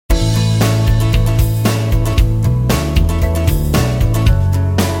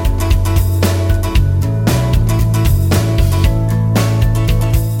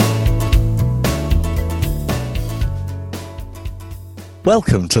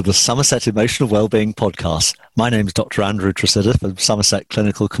Welcome to the Somerset Emotional Wellbeing Podcast. My name is Dr. Andrew Tresidder from Somerset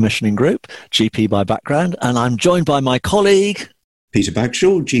Clinical Commissioning Group, GP by background, and I'm joined by my colleague Peter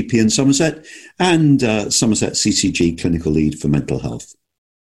Bagshaw, GP in Somerset, and Somerset CCG Clinical Lead for Mental Health.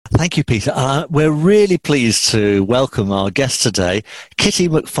 Thank you, Peter. We're really pleased to welcome our guest today, Kitty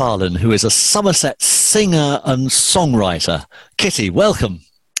McFarlane, who is a Somerset singer and songwriter. Kitty, welcome.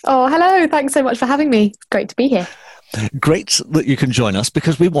 Oh, hello. Thanks so much for having me. Great to be here. Great that you can join us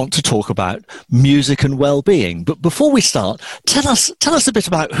because we want to talk about music and well-being. But before we start, tell us a bit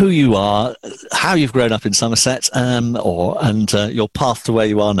about who you are, how you've grown up in Somerset, and your path to where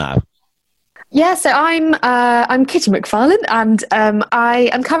you are now. Yeah, so I'm Kitty McFarlane, and I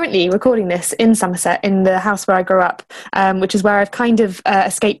am currently recording this in Somerset, in the house where I grew up, which is where I've kind of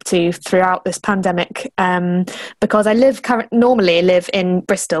escaped to throughout this pandemic, because I normally live in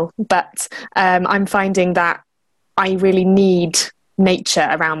Bristol, but I'm finding that I really need nature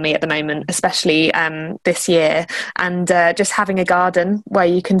around me at the moment, especially this year, and just having a garden where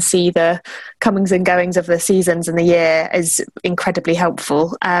you can see the comings and goings of the seasons and the year is incredibly helpful.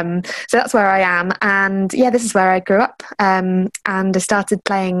 So that's where I am, and yeah, this is where I grew up, and I started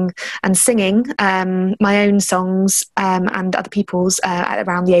playing and singing my own songs and other people's at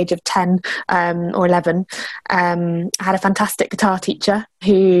around the age of 10 or 11. I had a fantastic guitar teacher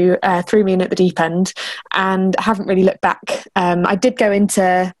who threw me in at the deep end, and I haven't really looked back. I did go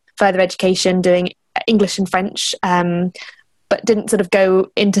into further education doing English and French, but didn't sort of go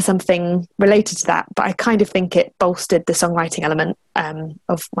into something related to that. But I kind of think it bolstered the songwriting element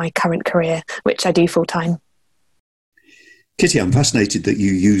of my current career, which I do full time. Kitty, I'm fascinated that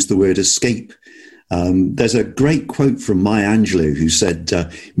you use the word escape. There's a great quote from Maya Angelou who said,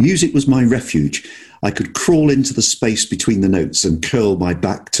 "Music was my refuge. I could crawl into the space between the notes and curl my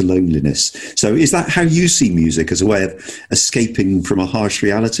back to loneliness." So is that how you see music, as a way of escaping from a harsh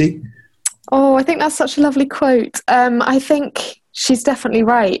reality? Oh, I think that's such a lovely quote. I think she's definitely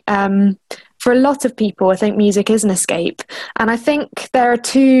right. For a lot of people, I think music is an escape. And I think there are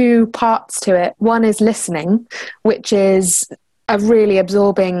two parts to it. One is listening, which is a really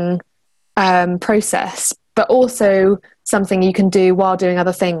absorbing process, but also something you can do while doing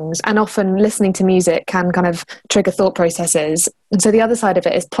other things. And often listening to music can kind of trigger thought processes. And so the other side of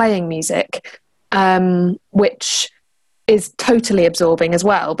it is playing music, which is totally absorbing as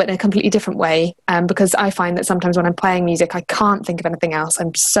well, but in a completely different way. Because I find that sometimes when I'm playing music, I can't think of anything else.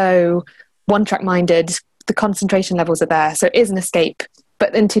 I'm so one-track minded. The concentration levels are there. So it is an escape,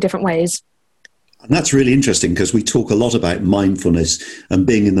 but in two different ways. And that's really interesting, because we talk a lot about mindfulness and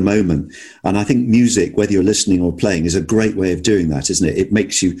being in the moment. And I think music, whether you're listening or playing, is a great way of doing that, isn't it? It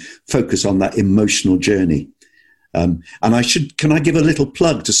makes you focus on that emotional journey. And can I give a little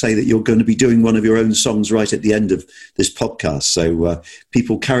plug to say that you're going to be doing one of your own songs right at the end of this podcast? So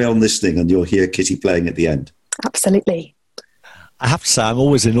people carry on listening and you'll hear Kitty playing at the end. Absolutely. I have to say, I'm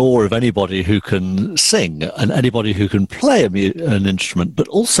always in awe of anybody who can sing and anybody who can play an instrument, but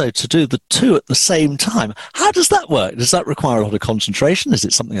also to do the two at the same time. How does that work? Does that require a lot of concentration? Is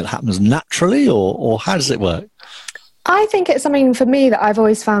it something that happens naturally, or how does it work? I think it's something for me that I've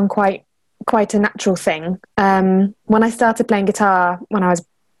always found quite a natural thing. When I started playing guitar when I was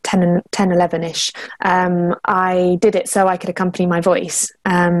 10, 11-ish, I did it so I could accompany my voice.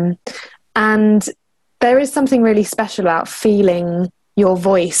 And there is something really special about feeling your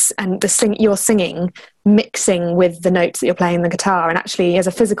voice and your singing mixing with the notes that you're playing on the guitar. And actually, as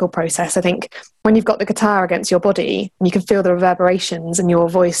a physical process, I think when you've got the guitar against your body, you can feel the reverberations and your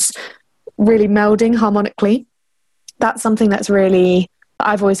voice really melding harmonically. That's something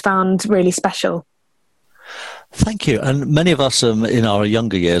I've always found really special. Thank you. And many of us in our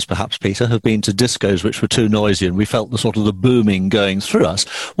younger years, perhaps, Peter, have been to discos which were too noisy, and we felt the booming going through us.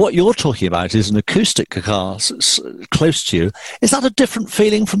 What you're talking about is an acoustic guitar close to you. Is that a different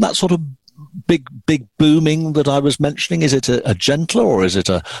feeling from that sort of big booming that I was mentioning? Is it a gentler, or is it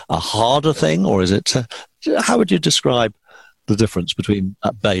a harder thing, or is it... how would you describe the difference between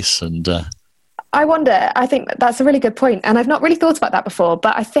that bass and... I wonder. I think that's a really good point, and I've not really thought about that before,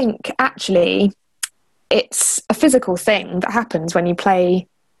 but I think actually it's a physical thing that happens when you play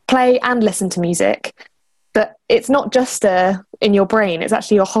and listen to music, that it's not just in your brain, it's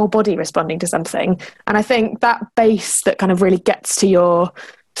actually your whole body responding to something. And I think that bass that kind of really gets to your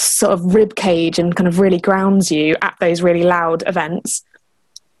sort of rib cage and kind of really grounds you at those really loud events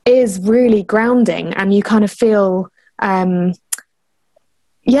is really grounding, and you kind of feel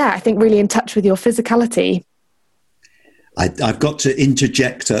I think really in touch with your physicality. I've got to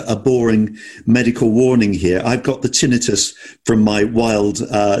interject a boring medical warning here. I've got the tinnitus from my wild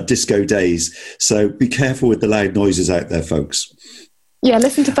disco days, so be careful with the loud noises out there, folks. Yeah,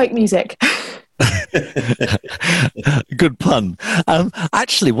 listen to folk music. Good pun.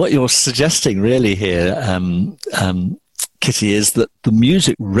 Actually, what you're suggesting really here, Kitty, is that the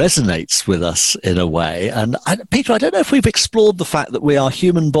music resonates with us in a way. And Peter, I don't know if we've explored the fact that we are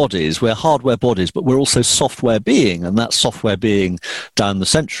human bodies, we're hardware bodies, but we're also software being. And that software being down the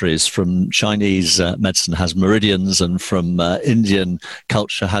centuries from Chinese medicine has meridians, and from Indian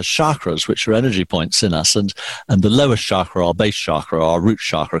culture has chakras, which are energy points in us. And the lowest chakra, our base chakra, our root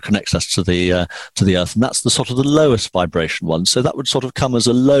chakra, connects us to the earth. And that's the sort of the lowest vibration one. So that would sort of come as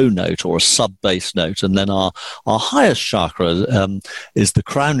a low note or a sub-bass note. And then our highest chakra is the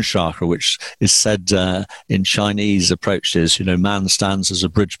crown chakra, which is said in Chinese approaches, man stands as a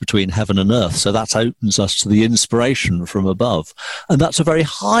bridge between heaven and earth. So that opens us to the inspiration from above. And that's a very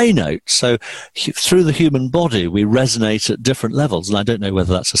high note. So through the human body, we resonate at different levels. And I don't know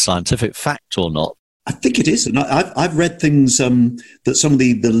whether that's a scientific fact or not. I think it is. And I've read things that some of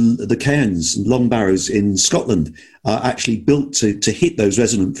the cairns and long barrows in Scotland are actually built to hit those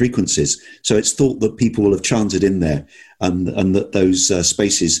resonant frequencies. So it's thought that people will have chanted in there, and that those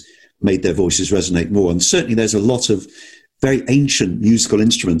spaces made their voices resonate more. And certainly there's a lot of very ancient musical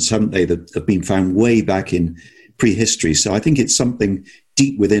instruments, haven't they, that have been found way back in prehistory. So I think it's something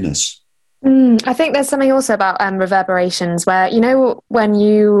deep within us. I think there's something also about reverberations where, when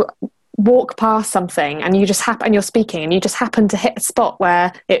you walk past something and you're speaking and you just happen to hit a spot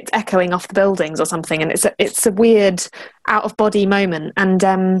where it's echoing off the buildings or something, and it's a weird out of body moment.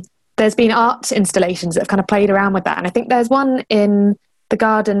 And there's been art installations that have kind of played around with that, and I think there's one in the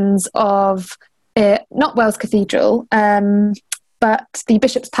gardens of not Wells Cathedral, but the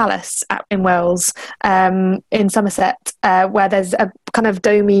Bishop's Palace in Wells, in Somerset, where there's a kind of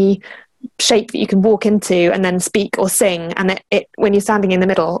domey shape that you can walk into and then speak or sing, and it when you're standing in the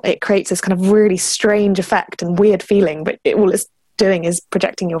middle, it creates this kind of really strange effect and weird feeling, but all it's doing is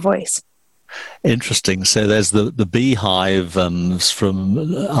projecting your voice. Interesting. So there's the beehive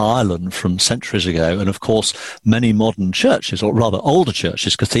from Ireland from centuries ago, and of course many modern churches, or rather older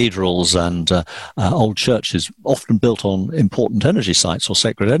churches, cathedrals and old churches, often built on important energy sites or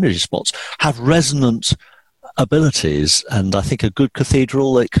sacred energy spots, have resonant abilities. And I think a good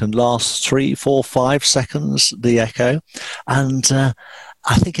cathedral, it can last 3, 4, 5 seconds, the echo. And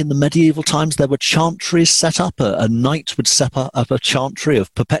I think in the medieval times there were chantries set up. A knight would set up a chantry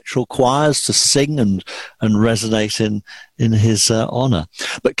of perpetual choirs to sing and resonate in his honour.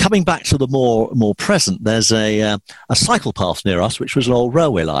 But coming back to the more present, there's a cycle path near us, which was an old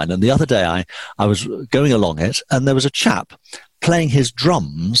railway line. And the other day I was going along it, and there was a chap playing his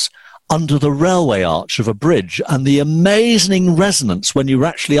drums under the railway arch of a bridge, and the amazing resonance when you were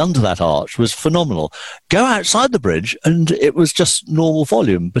actually under that arch was phenomenal. Go outside the bridge and it was just normal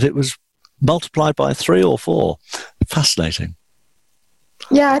volume, but it was multiplied by 3 or 4. Fascinating.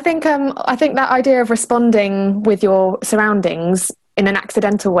 Yeah, I think that idea of responding with your surroundings in an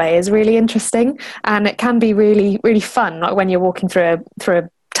accidental way is really interesting, and it can be really, really fun, like when you're walking through a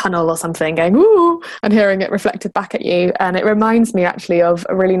tunnel or something, going ooh, and hearing it reflected back at you. And it reminds me actually of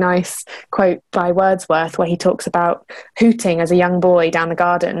a really nice quote by Wordsworth, where he talks about hooting as a young boy down the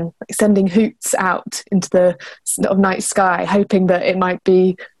garden, sending hoots out into the sort of night sky, hoping that it might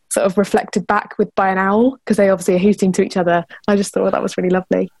be sort of reflected back by an owl, because they obviously are hooting to each other. I just thought that was really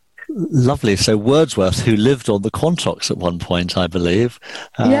lovely. Lovely. So Wordsworth, who lived on the Quantocks at one point, I believe,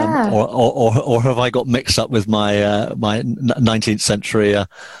 yeah. or have I got mixed up with my my 19th century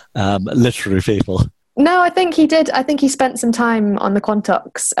literary people? No, I think he did. I think he spent some time on the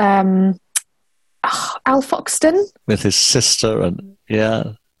Quantocks. Al Foxton with his sister, and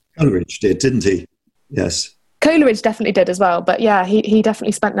yeah, Coleridge did, didn't he? Yes. Coleridge definitely did as well, but yeah, he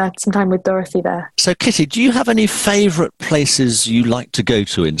definitely spent some time with Dorothy there. So, Kitty, do you have any favourite places you like to go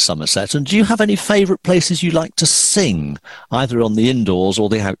to in Somerset, and do you have any favourite places you like to sing, either on the indoors or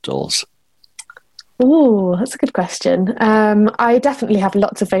the outdoors? Oh, that's a good question. I definitely have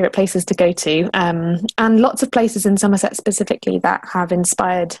lots of favourite places to go to, and lots of places in Somerset specifically that have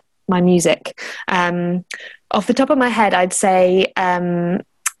inspired my music. Off the top of my head, I'd say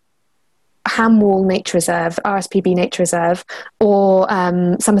Hamwall Nature Reserve, RSPB Nature Reserve, or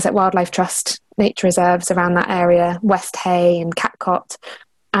Somerset Wildlife Trust Nature Reserves around that area, West Hay and Catcot,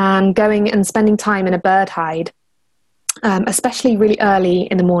 and going and spending time in a bird hide, especially really early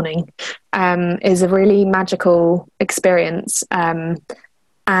in the morning, is a really magical experience.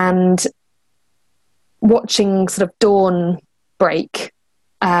 And watching sort of dawn break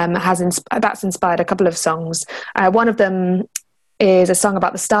that's inspired a couple of songs. One of them is a song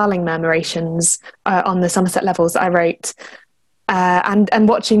about the starling murmurations on the Somerset levels that I wrote, and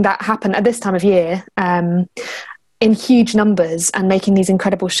watching that happen at this time of year. in huge numbers and making these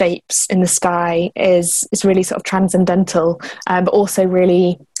incredible shapes in the sky is really sort of transcendental, but also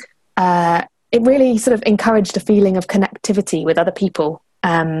really it really sort of encouraged a feeling of connectivity with other people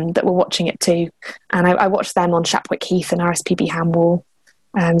that were watching it too. And I watched them on Shapwick Heath and RSPB Hamwall.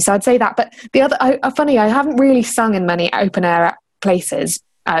 So I'd say that. But the other, funny, I haven't really sung in many open air places,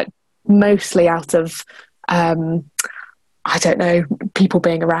 mostly out of I don't know, people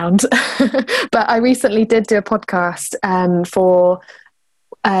being around. But I recently did do a podcast for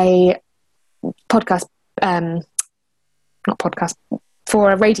a podcast, not podcast, for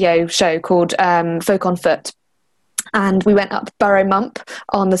a radio show called Folk on Foot. And we went up Burrow Mump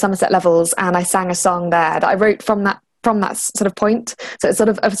on the Somerset Levels, and I sang a song there that I wrote from that sort of point. So it's sort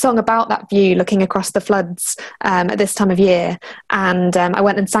of a song about that view, looking across the floods at this time of year. And I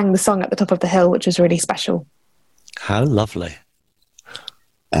went and sang the song at the top of the hill, which was really special. How lovely.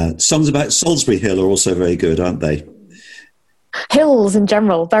 Songs about Salisbury Hill are also very good, aren't they? Hills in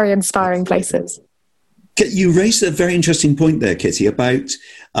general, very inspiring places. You raised a very interesting point there, Kitty, about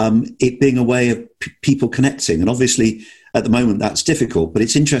it being a way of people connecting. And obviously, at the moment, that's difficult. But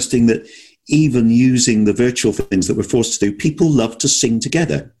it's interesting that even using the virtual things that we're forced to do, people love to sing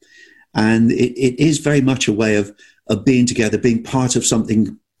together. And it is very much a way of being together, being part of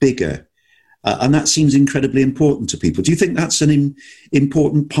something bigger. And that seems incredibly important to people. Do you think that's an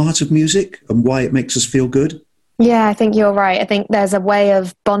important part of music and why it makes us feel good? Yeah, I think you're right. I think there's a way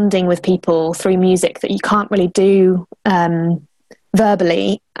of bonding with people through music that you can't really do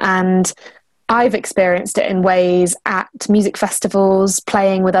verbally. And I've experienced it in ways at music festivals,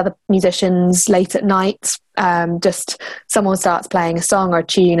 playing with other musicians late at night. Just someone starts playing a song or a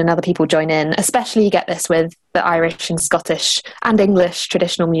tune and other people join in. Especially you get this with the Irish and Scottish and English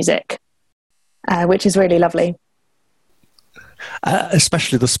traditional music, which is really lovely.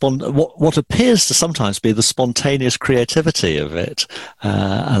 Especially what appears to sometimes be the spontaneous creativity of it.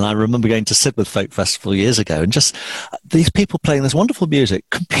 And I remember going to Sidmouth Folk Festival years ago, and just these people playing this wonderful music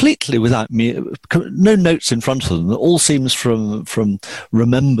completely without no notes in front of them. It all seems from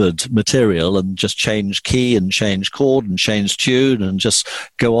remembered material, and just change key and change chord and change tune and just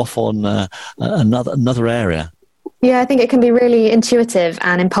go off on another area. Yeah, I think it can be really intuitive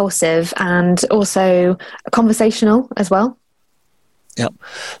and impulsive, and also conversational as well. Yep.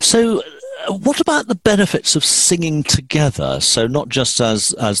 So what about the benefits of singing together? So not just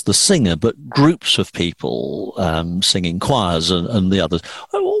as the singer, but groups of people singing, choirs and the others.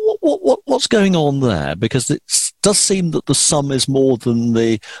 What's going on there? Because it does seem that the sum is more than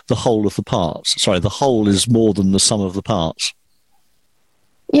the whole of the parts. Sorry, the whole is more than the sum of the parts.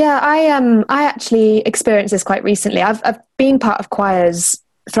 Yeah, I actually experienced this quite recently. I've been part of choirs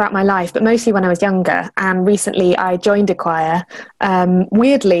throughout my life, but mostly when I was younger. And recently I joined a choir,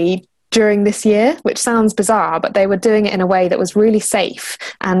 weirdly during this year, which sounds bizarre, but they were doing it in a way that was really safe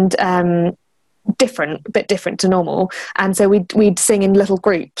and a bit different to normal. And so we'd sing in little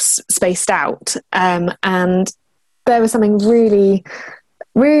groups spaced out. And there was something really,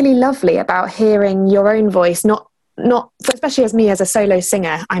 really lovely about hearing your own voice, not especially as me as a solo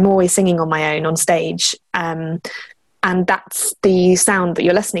singer. I'm always singing on my own on stage. And that's the sound that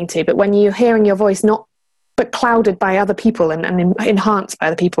you're listening to. But when you're hearing your voice but clouded by other people and enhanced by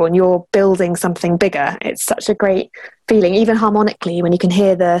other people, and you're building something bigger, it's such a great feeling, even harmonically, when you can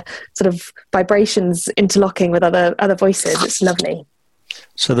hear the sort of vibrations interlocking with other voices. It's lovely.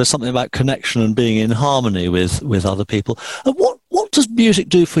 So there's something about connection and being in harmony with other people. And what does music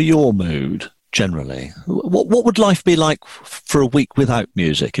do for your mood generally? What would life be like for a week without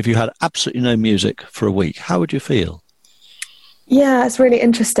music? If you had absolutely no music for a week, how would you feel? Yeah, it's really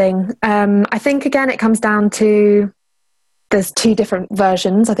interesting. I think, again, it comes down to there's two different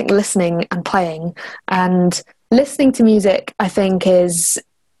versions, I think, listening and playing. And listening to music, I think,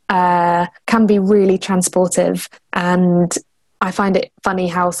 can be really transportive. And I find it funny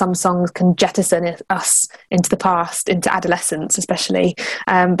how some songs can jettison us into the past, into adolescence especially.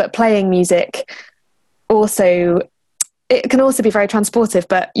 But playing music it can also be very transportive,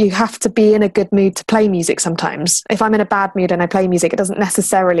 but you have to be in a good mood to play music sometimes. If I'm in a bad mood and I play music, it doesn't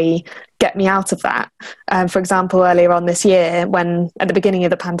necessarily get me out of that. For example, earlier on this year, when at the beginning of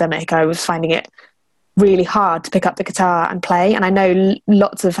the pandemic, I was finding it really hard to pick up the guitar and play. And I know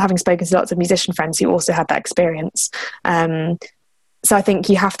having spoken to lots of musician friends who also had that experience. So I think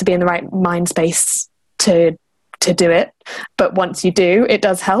you have to be in the right mind space to do it. But once you do, it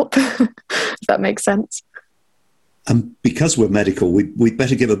does help, if that makes sense. And because we're medical, we'd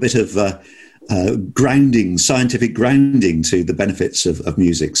better give a bit of scientific grounding to the benefits of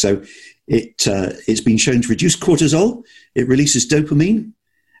music. So it's been shown to reduce cortisol, it releases dopamine,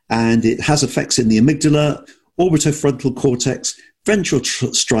 and it has effects in the amygdala, orbitofrontal cortex, ventral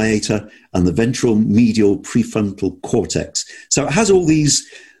striata, and the ventral medial prefrontal cortex. So it has all these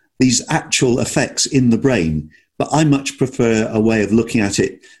actual effects in the brain, but I much prefer a way of looking at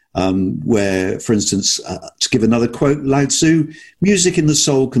it where, for instance, to give another quote, Lao Tzu, music in the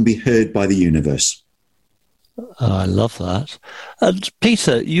soul can be heard by the universe. Oh, I love that. And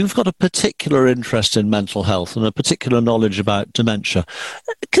Peter, you've got a particular interest in mental health and a particular knowledge about dementia.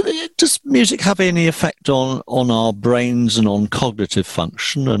 Does music have any effect on our brains and on cognitive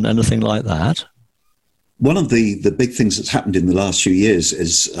function and anything like that? One of the big things that's happened in the last few years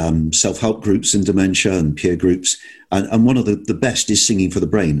is self-help groups in dementia and peer groups. And one of the best is Singing for the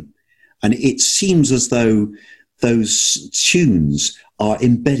Brain. And it seems as though those tunes are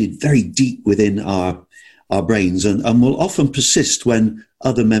embedded very deep within our brains and will often persist when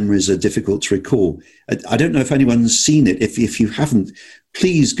other memories are difficult to recall. I don't know if anyone's seen it. If you haven't,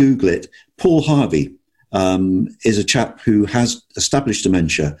 please Google it. Paul Harvey is a chap who has established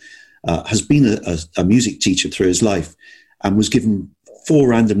dementia, has been a music teacher through his life, and was given 4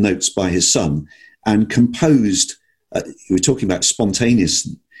 random notes by his son and composed, you were talking about spontaneous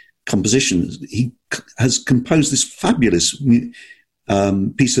composition, he has composed this fabulous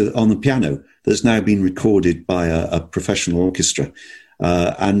piece on the piano that's now been recorded by a professional orchestra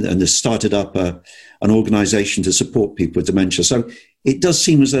and has started up an organisation to support people with dementia. So it does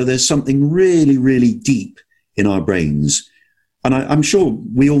seem as though there's something really, really deep in our brains. And I'm sure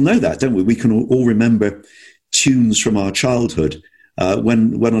we all know that, don't we? We can all remember tunes from our childhood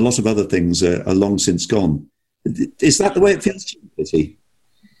when a lot of other things are long since gone. Is that the way it feels to you, Kitty?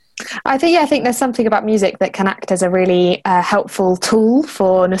 I think there's something about music that can act as a really helpful tool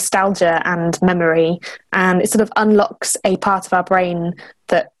for nostalgia and memory, and it sort of unlocks a part of our brain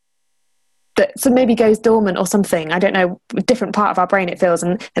that so maybe goes dormant or something. I don't know, a different part of our brain it feels,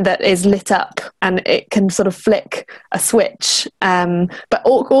 and that is lit up, and it can sort of flick a switch. But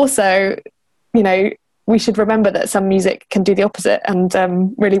also, you know, we should remember that some music can do the opposite and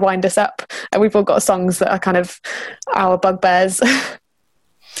really wind us up. And we've all got songs that are kind of our bugbears.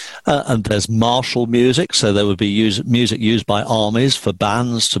 And there's martial music, so there would be music used by armies for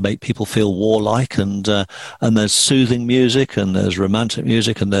bands to make people feel warlike, and there's soothing music, and there's romantic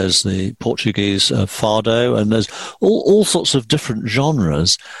music, and there's the Portuguese fado, and there's all sorts of different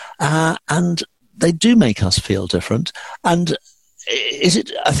genres, and they do make us feel different. And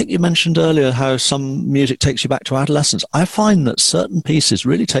I think you mentioned earlier how some music takes you back to adolescence. I find that certain pieces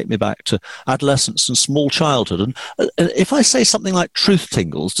really take me back to adolescence and small childhood. And if I say something like Truth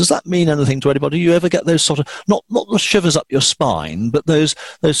Tingles, does that mean anything to anybody? You ever get those sort of, not the shivers up your spine, but those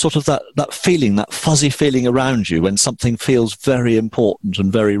sort of that feeling, that fuzzy feeling around you when something feels very important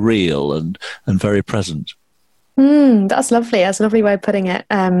and very real and very present? That's lovely. That's a lovely way of putting it.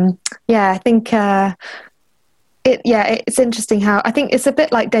 I think... it's interesting how I think it's a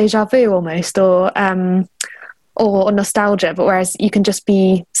bit like deja vu almost, or nostalgia, but whereas you can just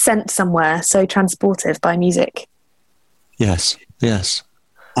be sent somewhere so transportive by music. Yes.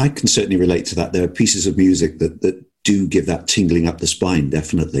 I can certainly relate to that. There are pieces of music that do give that tingling up the spine,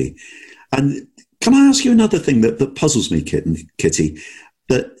 definitely. And can I ask you another thing that puzzles me, Kitty?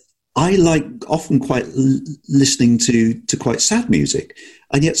 That I like often quite listening to quite sad music,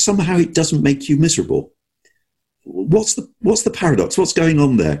 and yet somehow it doesn't make you miserable. What's the paradox? What's going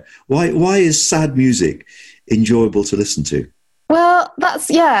on there? Why is sad music enjoyable to listen to? Well,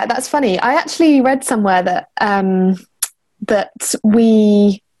 that's funny. I actually read somewhere that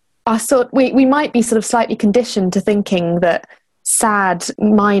we might be sort of slightly conditioned to thinking that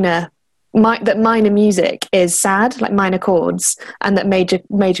minor music is sad, like minor chords, and that major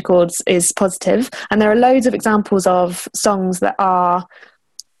chords is positive. And there are loads of examples of songs that are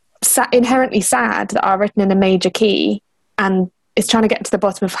inherently sad that are written in a major key, and it's trying to get to the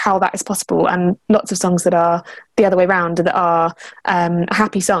bottom of how that is possible. And lots of songs that are the other way around, that are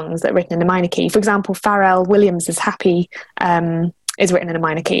happy songs that are written in a minor key. For example, Pharrell Williams' Happy is written in a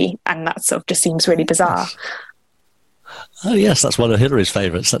minor key, and that sort of just seems really bizarre. Oh yes, that's one of Hillary's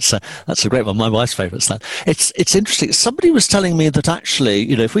favourites. That's a great one. My wife's favourites. That it's interesting. Somebody was telling me that actually,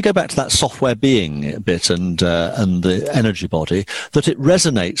 you know, if we go back to that software being bit and the energy body, that it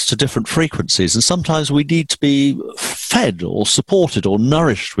resonates to different frequencies, and sometimes we need to be fed or supported or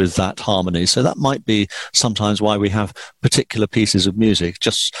nourished with that harmony. So that might be sometimes why we have particular pieces of music,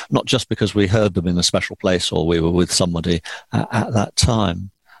 not just because we heard them in a special place or we were with somebody at that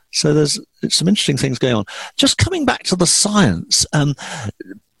time. So there's some interesting things going on. Just coming back to the science,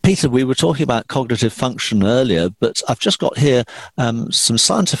 Peter, we were talking about cognitive function earlier, but I've just got here some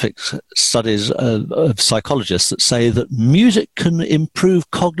scientific studies of psychologists that say that music can improve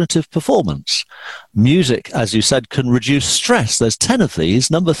cognitive performance. Music, as you said, can reduce stress. There's 10 of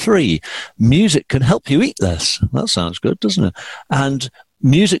these. Number 3, music can help you eat less. That sounds good, doesn't it? And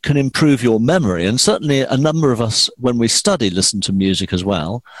music can improve your memory, and certainly a number of us, when we study, listen to music as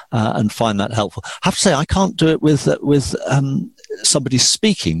well and find that helpful. I have to say, I can't do it with somebody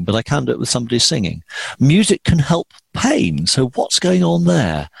speaking, but I can do it with somebody singing. Music can help pain. So what's going on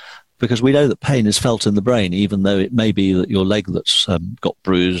there? Because we know that pain is felt in the brain, even though it may be that your leg that's got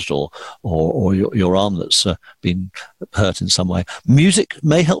bruised or your arm that's been hurt in some way. Music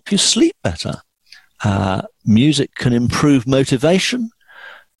may help you sleep better. Music can improve motivation.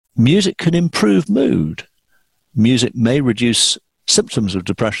 Music can improve mood. Music may reduce symptoms of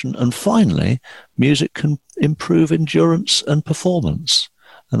depression. And finally, music can improve endurance and performance.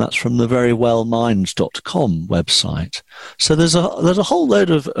 And that's from the verywellmind.com website. So there's a whole load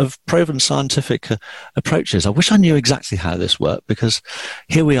of proven scientific approaches. I wish I knew exactly how this worked, because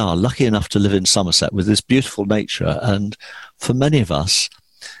here we are, lucky enough to live in Somerset with this beautiful nature. And for many of us,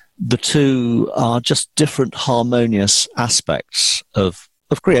 the two are just different harmonious aspects of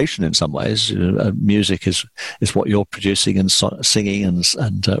creation in some ways. Music is what you're producing and singing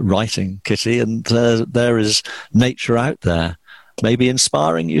and writing, Kitty, and there is nature out there. Maybe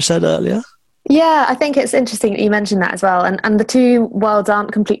inspiring, you said earlier? Yeah, I think it's interesting that you mentioned that as well. And the two worlds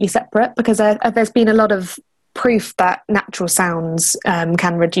aren't completely separate, because there's been a lot of proof that natural sounds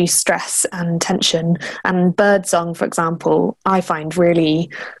can reduce stress and tension. And birdsong, for example, I find really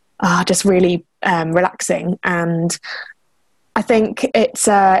relaxing. And I think it's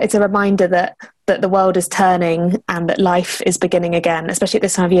a reminder that the world is turning and that life is beginning again, especially at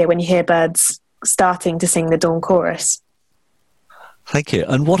this time of year when you hear birds starting to sing the dawn chorus. Thank you.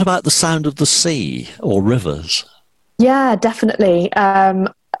 And what about the sound of the sea or rivers? Yeah, definitely. I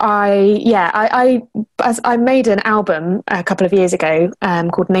made an album a couple of years ago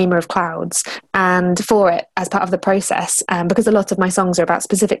called Namer of Clouds, and for it, as part of the process, because a lot of my songs are about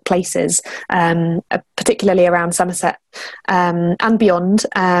specific places, particularly around Somerset and beyond,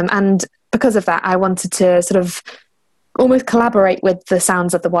 and because of that, I wanted to sort of almost collaborate with the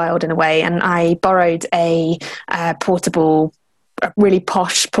sounds of the wild in a way, and I borrowed a really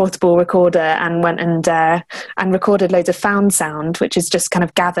posh portable recorder and went and recorded loads of found sound, which is just kind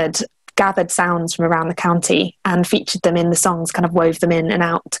of gathered sounds from around the county, and featured them in the songs, kind of wove them in and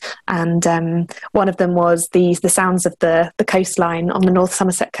out. And one of them was the sounds of the coastline on the North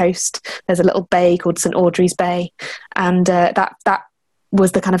Somerset coast. There's a little bay called St Audrey's Bay, and that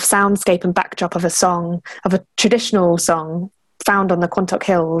was the kind of soundscape and backdrop of a traditional song found on the Quantock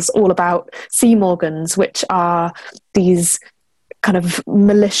Hills, all about sea morgans, which are these kind of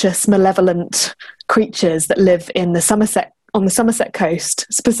malicious, malevolent creatures that live on the Somerset coast.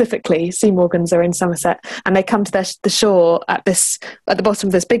 Specifically, sea morgans are in Somerset, and they come to the shore at the bottom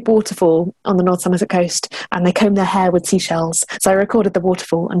of this big waterfall on the North Somerset coast, and they comb their hair with seashells. So I recorded the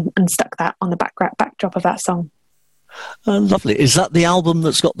waterfall and stuck that on the backdrop of that song. Lovely. Is that the album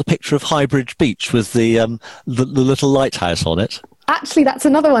that's got the picture of Highbridge Beach with the little lighthouse on it? Actually, that's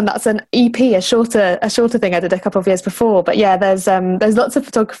another one. That's an EP, a shorter thing I did a couple of years before. But yeah, there's lots of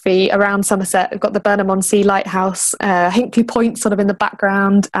photography around Somerset. We've got the Burnham-on-Sea lighthouse, Hinkley Point sort of in the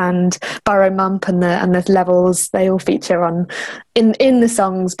background, and Burrow Mump and the levels. They all feature in the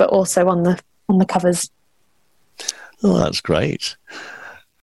songs, but also on the covers. Oh, that's great.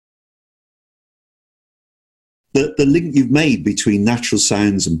 The link you've made between natural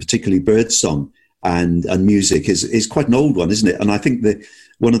sounds and particularly birdsong and music is quite an old one, isn't it? And I think that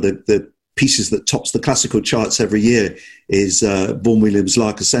one of the pieces that tops the classical charts every year is Vaughan Williams'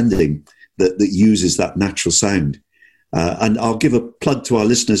 Lark Ascending, that uses that natural sound. And I'll give a plug to our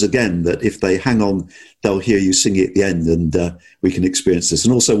listeners again, that if they hang on, they'll hear you sing it at the end, and we can experience this.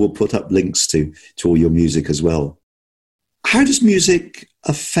 And also we'll put up links to all your music as well. How does music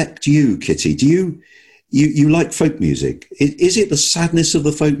affect you, Kitty? Do you like folk music? Is it the sadness of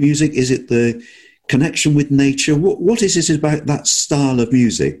the folk music? Is it the connection with nature? What is it about that style of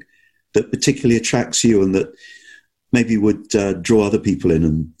music that particularly attracts you and that maybe would draw other people in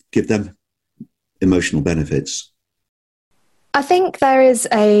and give them emotional benefits? I think there is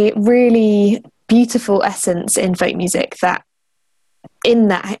a really beautiful essence in folk music that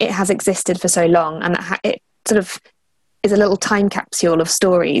it has existed for so long, and that it sort of is a little time capsule of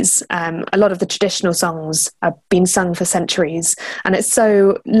stories. A lot of the traditional songs have been sung for centuries, and it's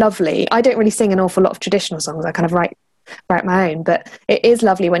so lovely. I don't really sing an awful lot of traditional songs. I kind of write my own, but it is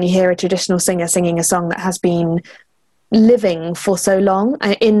lovely when you hear a traditional singer singing a song that has been living for so long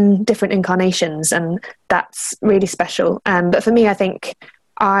in different incarnations, and that's really special. But for me, I think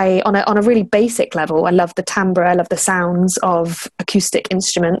on a really basic level, I love the timbre, I love the sounds of acoustic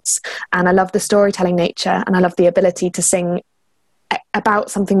instruments, and I love the storytelling nature, and I love the ability to sing about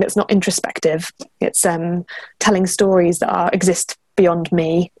something that's not introspective. It's telling stories that exist beyond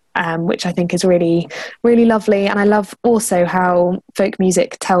me, which I think is really, really lovely. And I love also how folk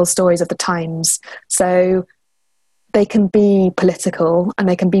music tells stories of the times. So they can be political and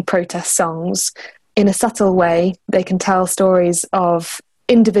they can be protest songs. In a subtle way, they can tell stories of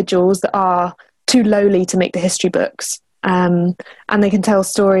individuals that are too lowly to make the history books. And they can tell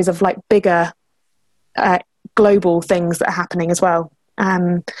stories of like bigger global things that are happening as well.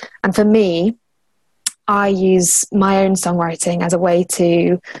 And for me, I use my own songwriting as a way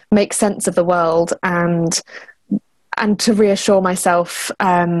to make sense of the world and to reassure myself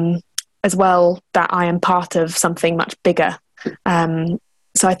as well that I am part of something much bigger. So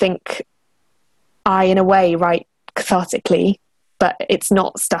I think I, in a way, write cathartically, but it's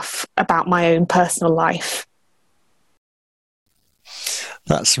not stuff about my own personal life.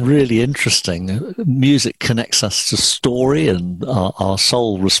 That's really interesting. Music connects us to story, and our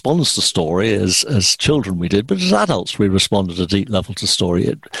soul responds to story. As children we did, but as adults we respond at a deep level to story.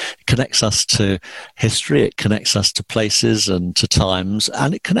 It connects us to history, it connects us to places and to times,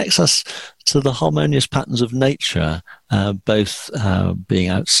 and it connects us to the harmonious patterns of nature, both being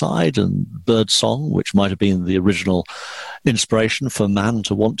outside and bird song, which might have been the original inspiration for man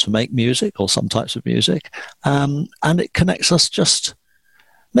to want to make music or some types of music. And it connects us just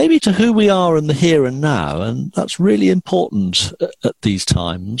maybe to who we are in the here and now. And that's really important at these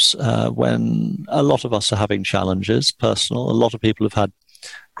times when a lot of us are having challenges, personal. A lot of people have had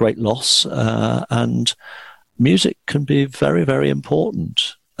great loss, and music can be very, very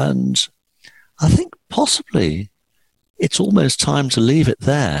important. And I think possibly it's almost time to leave it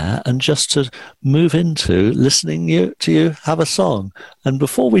there and just to move into listening to you have a song. And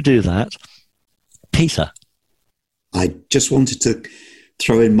before we do that, Peter. I just wanted to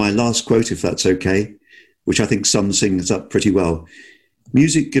throw in my last quote, if that's okay, which I think sums things up pretty well.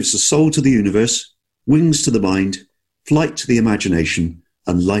 Music gives a soul to the universe, wings to the mind, flight to the imagination,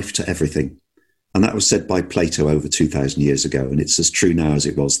 and life to everything. And that was said by Plato over 2,000 years ago, and it's as true now as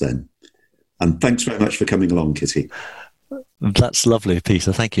it was then. And thanks very much for coming along, Kitty. That's lovely,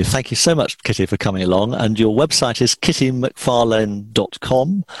 Peter. Thank you. Thank you so much, Kitty, for coming along. And your website is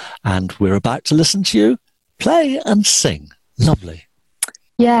kittymcfarlane.com, and we're about to listen to you play and sing. Lovely.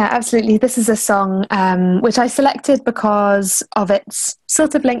 Yeah, absolutely. This is a song which I selected because of its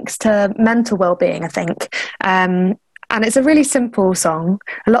sort of links to mental well-being, I think. And it's a really simple song.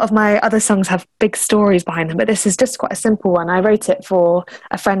 A lot of my other songs have big stories behind them, but this is just quite a simple one. I wrote it for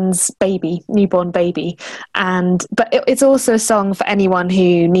a friend's baby, newborn baby. But it's also a song for anyone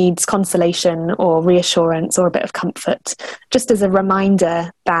who needs consolation or reassurance or a bit of comfort, just as a reminder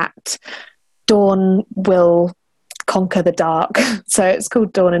that dawn will conquer the dark. So it's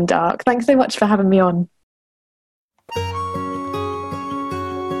called Dawn and Dark. Thanks so much for having me on.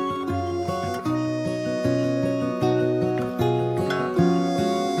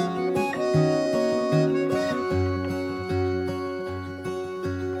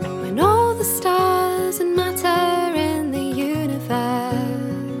 When all the stars and matter in the universe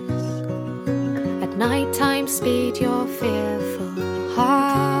at nighttime speed your fearful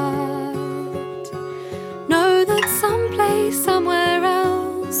heart, know that someplace, somewhere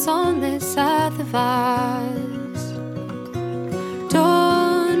else on this earth of ours,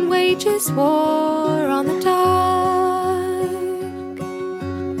 dawn wages war on the dark.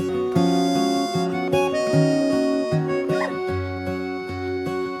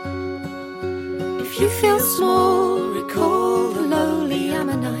 If you feel small, recall the lowly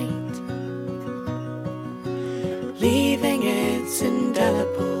Ammonite, leaving its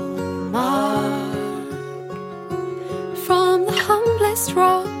indelible mark. From the humblest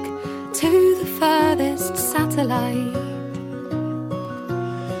rock to the furthest satellite,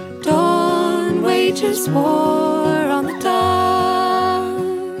 dawn wages war on the dark.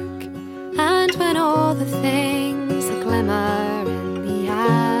 And when all the things that glimmer in the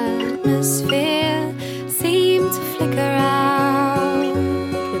atmosphere seem to flicker out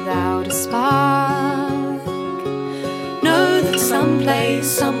without a spark, know that someplace,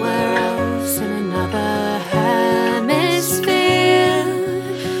 somewhere else in another hemisphere,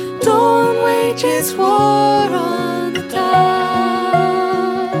 dawn wages war on the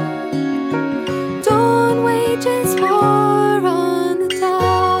dark. Dawn wages war on the dark.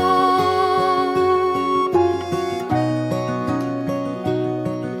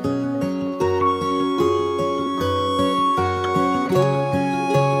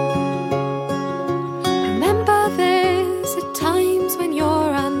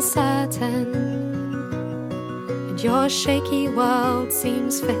 shaky world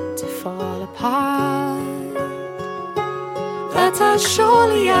seems fit to fall apart. That as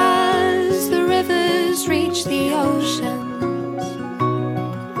surely as the rivers reach the oceans,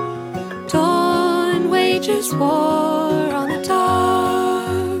 dawn wages war on the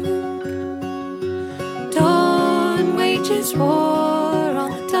dark. Dawn wages war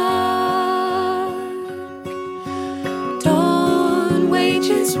on the dark. Dawn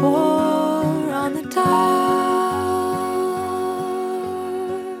wages war on the dark.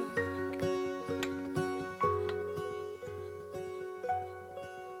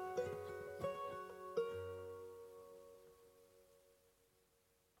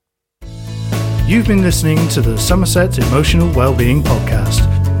 You've been listening to the Somerset Emotional Wellbeing Podcast,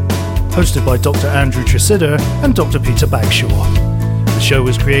 hosted by Dr. Andrew Tresidder and Dr. Peter Bagshaw. The show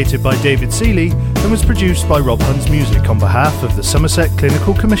was created by David Seeley and was produced by Rob Hunt's Music on behalf of the Somerset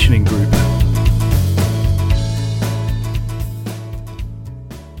Clinical Commissioning Group.